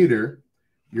creator,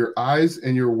 your eyes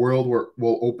and your world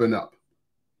will open up,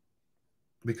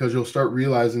 because you'll start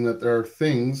realizing that there are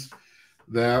things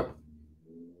that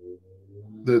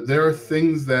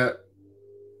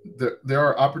there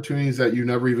are opportunities that you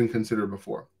never even considered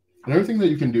before. Another thing that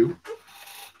you can do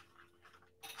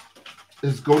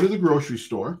is go to the grocery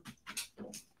store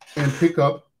and pick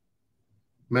up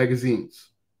magazines.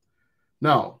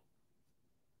 Now,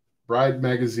 Bride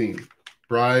magazine,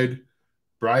 Bride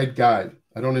Guide.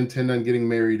 I don't intend on getting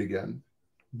married again,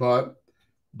 but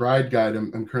Bride Guide.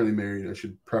 I'm currently married. I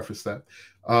should preface that.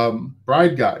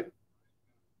 Bride Guide.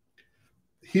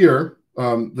 Here,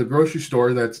 the grocery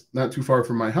store that's not too far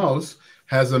from my house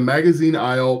has a magazine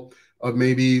aisle of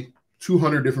maybe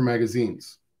 200 different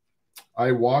magazines.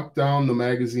 I walk down the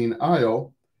magazine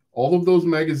aisle. All of those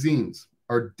magazines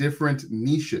are different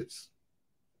niches.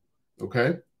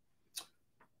 Okay?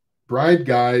 Bride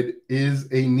Guide is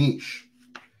a niche.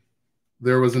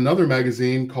 There was another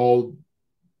magazine called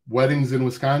Weddings in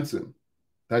Wisconsin.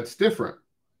 That's different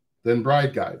than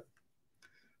Bride Guide.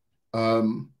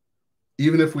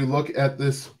 Even if we look at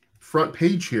this front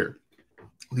page here,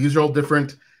 these are all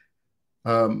different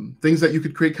things that you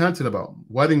could create content about.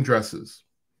 Wedding dresses.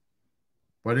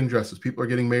 Wedding dresses. People are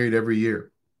getting married every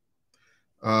year.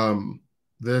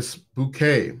 This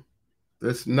bouquet,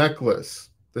 this necklace,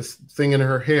 this thing in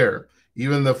her hair,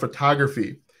 even the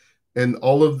photography, and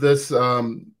all of this,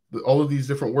 all of these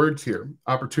different words here.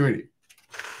 Opportunity.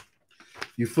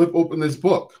 You flip open this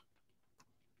book.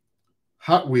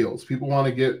 Hot Wheels. People want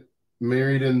to get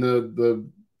married in the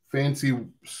fancy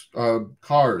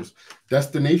cars.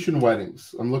 Destination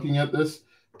weddings. I'm looking at this.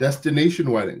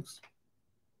 Destination weddings.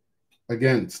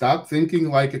 Again, stop thinking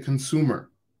like a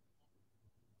consumer.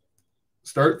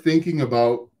 Start thinking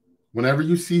about, whenever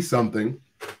you see something,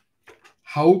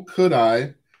 how could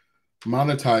I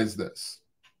monetize this?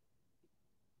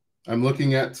 I'm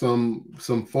looking at some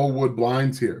faux wood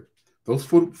blinds here. Those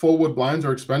faux wood blinds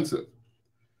are expensive,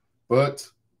 but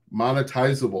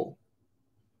monetizable.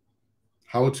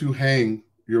 How to hang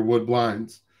your wood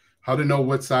blinds. How to know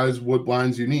what size wood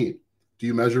blinds you need. Do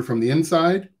you measure from the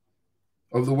inside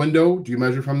of the window? Do you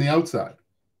measure from the outside?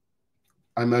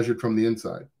 I measured from the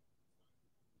inside.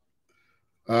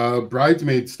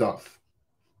 Bridesmaid stuff.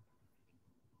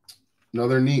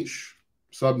 Another niche,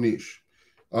 sub niche.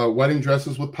 Wedding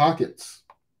dresses with pockets,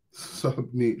 sub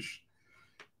niche.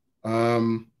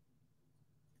 Wedding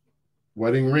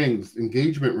rings,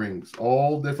 engagement rings,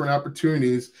 all different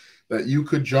opportunities that you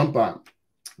could jump on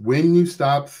when you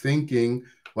stop thinking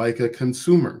like a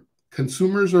consumer.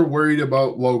 Consumers are worried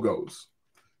about logos.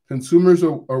 Consumers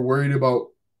are worried about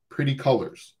pretty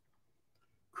colors.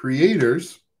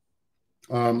 Creators,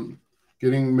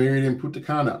 getting married in Punta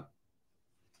Cana.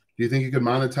 Do you think you could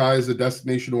monetize a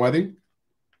destination wedding?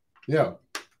 Yeah.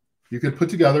 You could put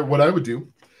together, what I would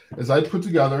do is I'd put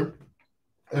together,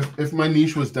 if my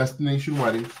niche was destination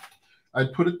weddings,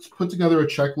 I'd put together a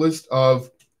checklist of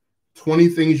 20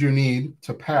 things you need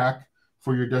to pack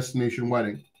for your destination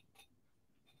wedding.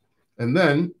 And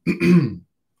then,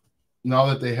 now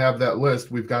that they have that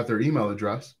list, we've got their email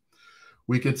address.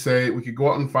 We could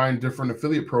go out and find different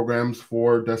affiliate programs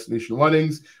for destination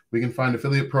weddings. We can find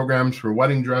affiliate programs for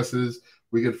wedding dresses.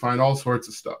 We could find all sorts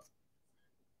of stuff.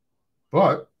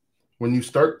 But when you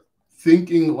start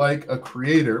thinking like a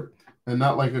creator and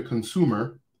not like a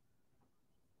consumer,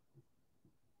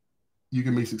 you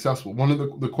can be successful. One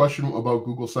of the question about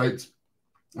Google Sites,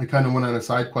 I kind of went on a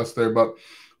side quest there, but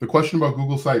the question about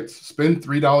Google Sites, spend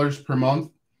 $3 per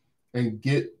month and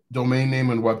get domain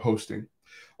name and web hosting.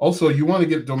 Also, you want to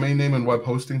get domain name and web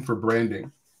hosting for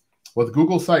branding. With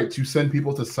Google Sites, you send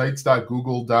people to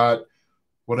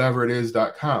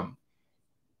sites.google.whatever-it-is.com.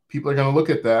 People are going to look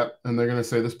at that and they're going to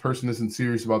say this person isn't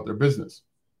serious about their business.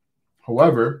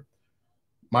 However,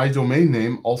 my domain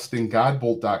name,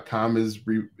 alstongodbolt.com,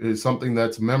 is something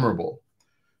that's memorable.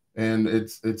 And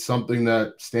it's something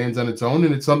that stands on its own,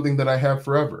 and it's something that I have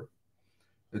forever.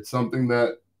 It's something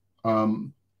that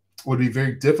would be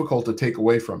very difficult to take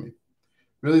away from me.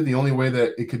 Really, the only way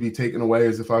that it could be taken away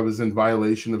is if I was in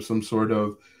violation of some sort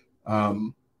of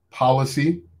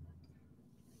policy.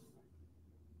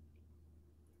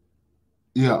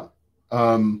 Yeah.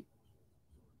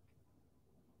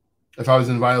 If I was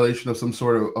in violation of some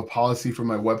sort of a policy from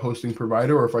my web hosting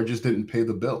provider, or if I just didn't pay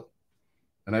the bill.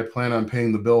 And I plan on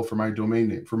paying the bill for my domain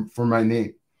name, for my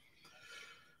name.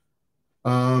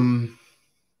 Yeah.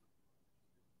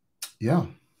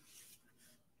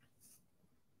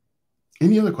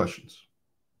 Any other questions?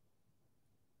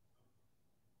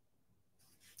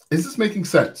 Is this making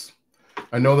sense?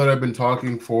 I know that I've been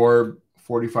talking for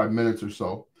 45 minutes or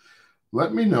so.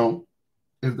 Let me know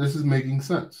if this is making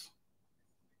sense.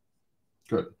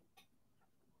 Good.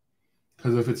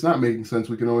 Because if it's not making sense,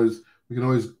 we can always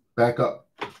back up.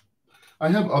 I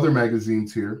have other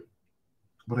magazines here,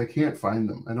 but I can't find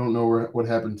them. I don't know what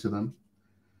happened to them.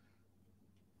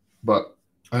 But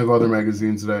I have other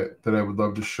magazines that I would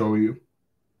love to show you.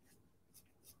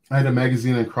 I had a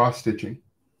magazine on cross stitching.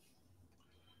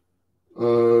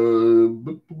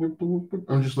 I'm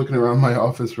just looking around my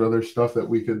office for other stuff that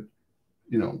we can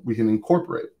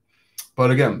incorporate.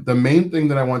 But again, the main thing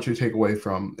that I want you to take away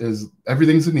from is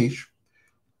everything's a niche.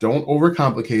 Don't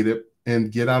overcomplicate it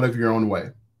and get out of your own way.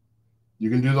 You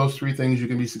can do those 3 things. You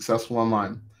can be successful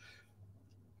online.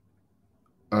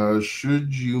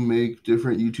 Should you make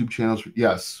different YouTube channels?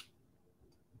 Yes.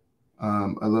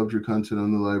 I loved your content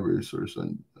on the library source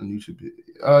on YouTube.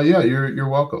 Yeah, you're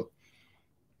welcome.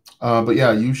 But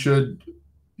yeah, you should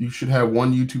have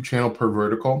one YouTube channel per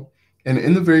vertical. And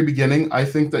in the very beginning, I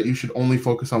think that you should only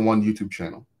focus on one YouTube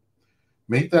channel.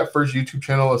 Make that first YouTube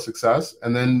channel a success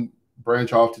and then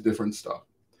branch off to different stuff.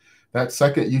 That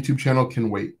second YouTube channel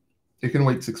can wait. It can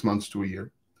wait 6 months to a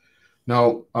year.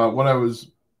 Now, what I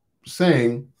was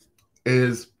saying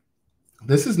is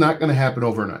this is not going to happen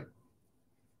overnight.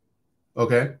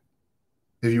 Okay?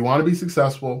 If you want to be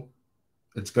successful,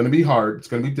 it's going to be hard. It's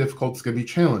going to be difficult. It's going to be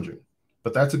challenging.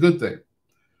 But that's a good thing.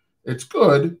 It's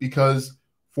good because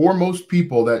for most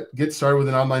people that get started with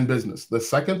an online business, the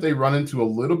second they run into a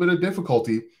little bit of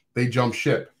difficulty, they jump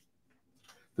ship.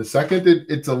 The second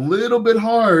it's a little bit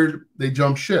hard, they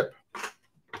jump ship.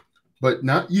 But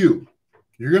not you.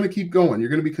 You're going to keep going. You're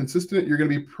going to be consistent. You're going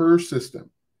to be persistent.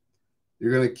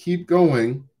 You're going to keep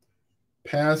going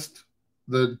past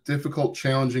the difficult,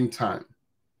 challenging time.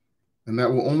 And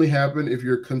that will only happen if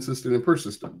you're consistent and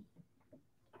persistent.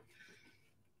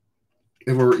 If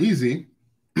it were easy,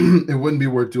 it wouldn't be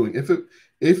worth doing.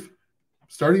 If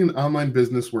starting an online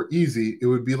business were easy, it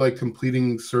would be like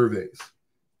completing surveys.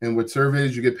 And with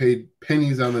surveys, you get paid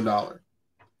pennies on the dollar.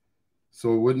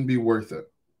 So it wouldn't be worth it.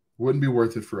 It wouldn't be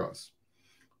worth it for us.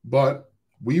 But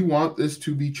we want this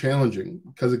to be challenging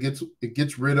because it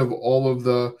gets rid of all of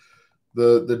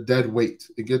the dead weight.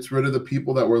 It gets rid of the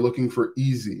people that were looking for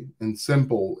easy and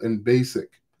simple and basic.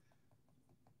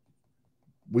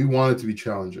 We want it to be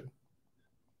challenging.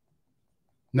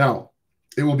 Now,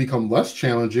 it will become less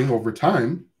challenging over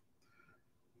time.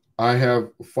 I have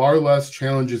far less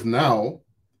challenges now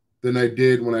than I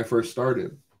did when I first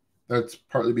started. That's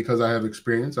partly because I have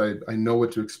experience. I know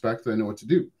what to expect. I know what to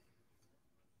do.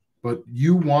 But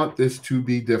you want this to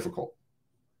be difficult.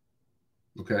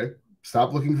 Okay?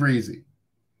 Stop looking for easy.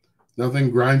 Nothing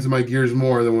grinds my gears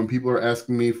more than when people are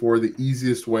asking me for the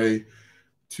easiest way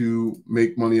to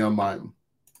make money online.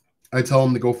 I tell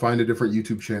them to go find a different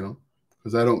YouTube channel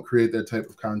because I don't create that type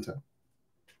of content.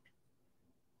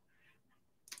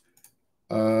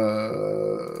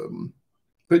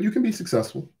 But you can be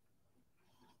successful.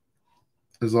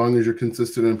 As long as you're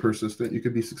consistent and persistent, you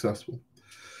could be successful.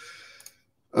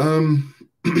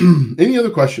 Any other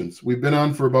questions? We've been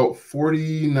on for about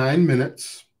 49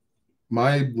 minutes.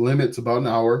 My limit's about an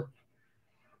hour.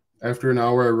 After an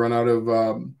hour, I run out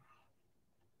of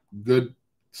good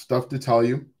stuff to tell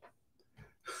you.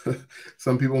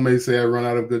 Some people may say I run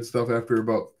out of good stuff after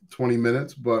about 20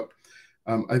 minutes, but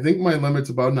I think my limit's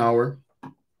about an hour,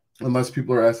 unless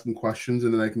people are asking questions,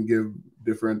 and then I can give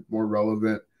different, more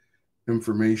relevant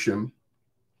information.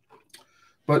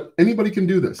 But anybody can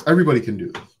do this. Everybody can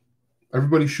do this.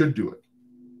 Everybody should do it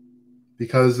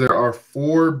because there are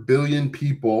 4 billion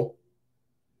people.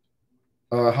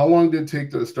 How long did it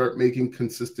take to start making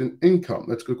consistent income?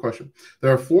 That's a good question.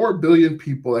 There are 4 billion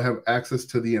people that have access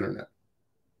to the internet.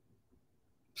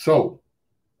 So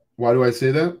why do I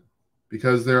say that?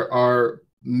 Because there are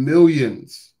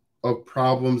millions of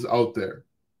problems out there,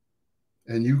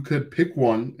 and you could pick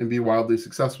one and be wildly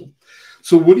successful.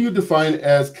 So what do you define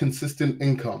as consistent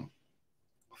income?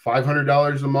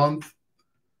 $500 a month?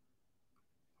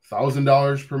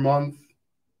 $1,000 per month?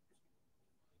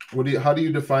 How do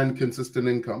you define consistent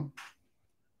income?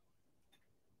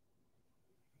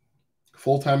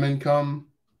 Full-time income?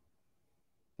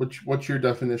 What's your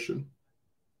definition?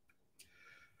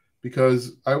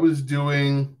 Because I was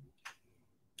doing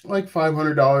like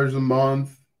 $500 a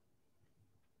month.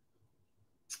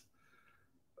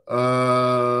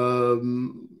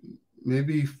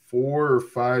 Maybe 4 or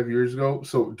 5 years ago.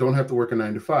 So don't have to work a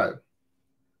 9 to 5.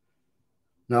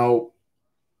 Now,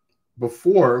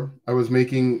 before I was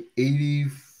making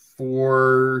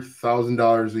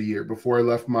 $84,000 a year before I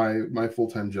left my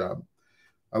full-time job.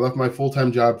 I left my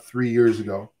full-time job 3 years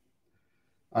ago.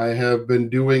 I have been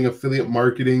doing affiliate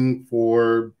marketing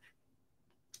for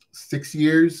 6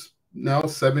 years now,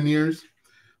 7 years.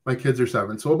 My kids are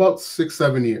 7, so about 6,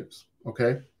 7 years.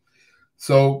 Okay,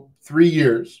 so 3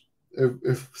 years.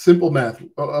 If simple math,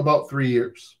 about 3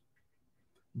 years.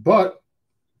 But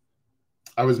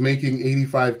I was making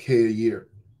 85K a year.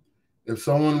 If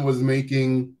someone was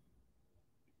making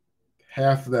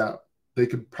half that, they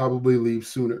could probably leave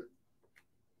sooner.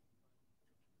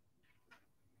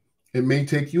 It may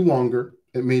take you longer.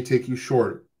 It may take you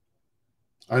shorter.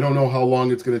 I don't know how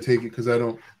long it's going to take you because I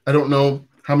don't know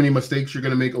how many mistakes you're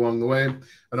going to make along the way.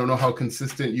 I don't know how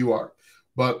consistent you are.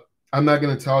 But I'm not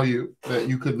going to tell you that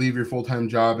you could leave your full-time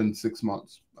job in 6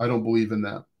 months. I don't believe in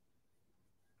that.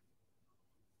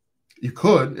 You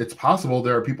could. It's possible.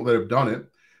 There are people that have done it,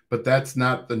 but that's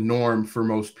not the norm for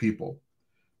most people.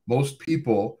 Most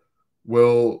people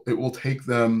it will take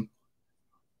them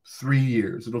 3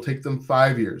 years. It'll take them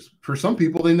 5 years. For some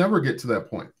people, they never get to that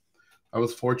point. I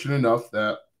was fortunate enough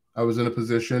that I was in a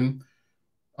position.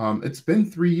 It's been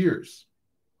 3 years.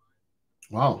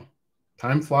 Wow.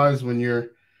 Time flies when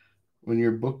you're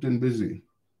booked and busy.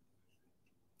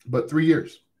 But 3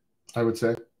 years, I would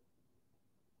say,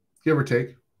 give or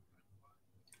take.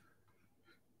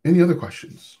 Any other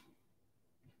questions?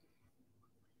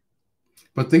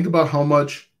 But think about how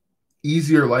much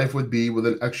easier life would be with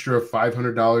an extra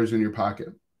 $500 in your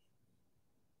pocket.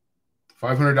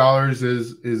 $500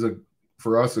 is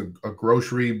for us a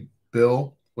grocery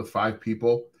bill with 5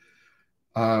 people.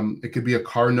 It could be a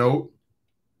car note.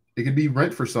 It could be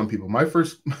rent for some people. My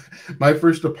first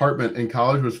apartment in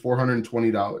college was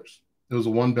 $420. It was a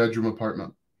 1-bedroom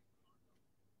apartment.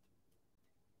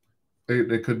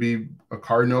 It could be a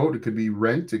car note. It could be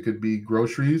rent. It could be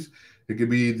groceries. It could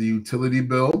be the utility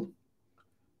bill.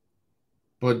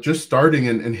 But just starting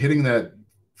and hitting that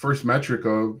first metric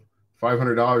of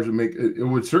 $500 would make it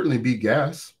would certainly be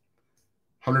gas.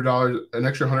 $100, an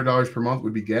extra $100 per month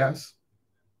would be gas.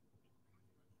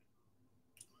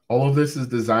 All of this is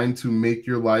designed to make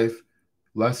your life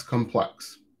less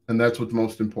complex, and that's what's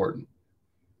most important.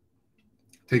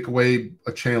 Take away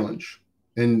a challenge,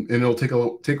 and it'll take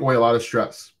away a lot of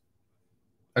stress.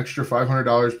 Extra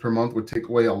 $500 per month would take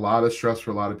away a lot of stress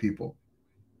for a lot of people,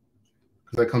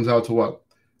 because that comes out to what,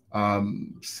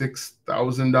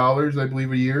 $6,000, I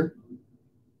believe, a year.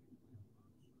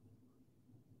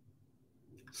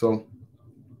 So,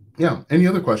 yeah. Any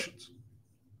other questions?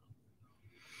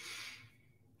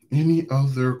 Any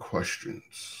other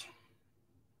questions?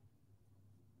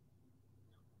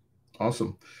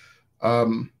 Awesome.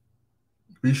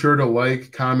 Be sure to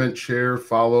like, comment, share,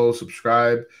 follow,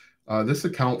 subscribe. This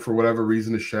account, for whatever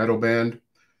reason, is shadow banned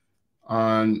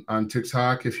on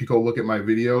TikTok. If you go look at my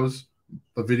videos,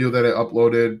 the video that I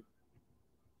uploaded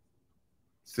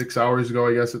 6 hours ago,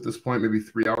 I guess at this point, maybe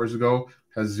 3 hours ago,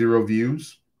 has 0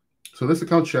 views. So this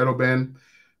account's shadow banned.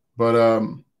 But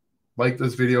like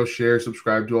this video, share,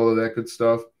 subscribe, do all of that good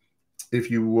stuff. If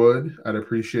you would, I'd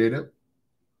appreciate it.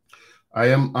 I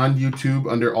am on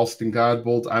YouTube under Alston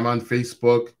Godbolt. I'm on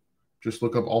Facebook. Just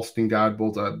look up Alston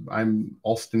Godbolt. I'm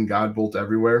Alston Godbolt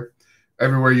everywhere.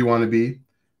 Everywhere you want to be,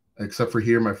 except for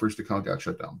here. My first account got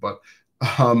shut down. But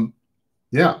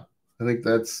yeah, I think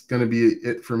that's going to be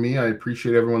it for me. I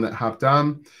appreciate everyone that hopped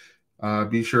on.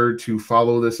 Be sure to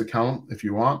follow this account if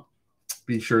you want.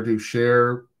 Be sure to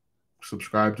share,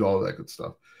 subscribe to all of that good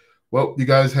stuff. Well, you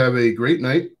guys have a great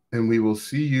night, and we will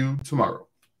see you tomorrow.